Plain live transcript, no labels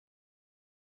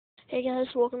Hey guys,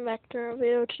 welcome back to our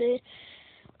video today.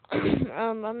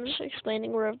 I'm just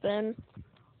explaining where I've been.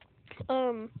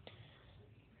 Um,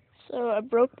 so I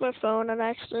broke my phone on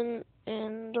accident,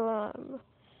 and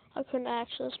I couldn't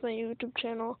access my YouTube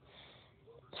channel.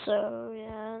 So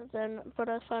yeah, but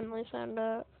I finally found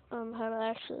out how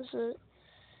to access it,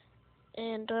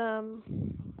 and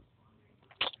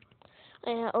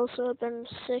I also have been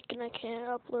sick and I can't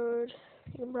upload.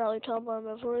 You can probably tell by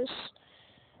my voice,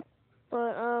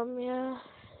 but yeah.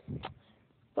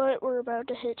 But we're about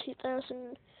to hit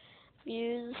 2,000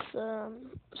 views, so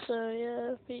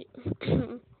yeah,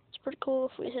 it's pretty cool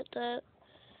if we hit that.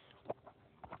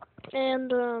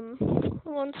 And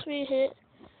once we hit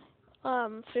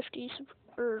 50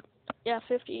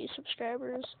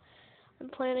 subscribers, I'm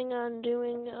planning on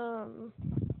doing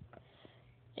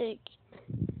a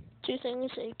two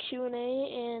things: a Q&A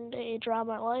and a Draw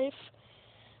My Life.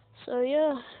 So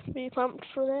yeah, be pumped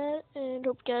for that, and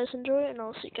hope you guys enjoy it, and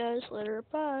I'll see you guys later.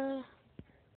 Bye.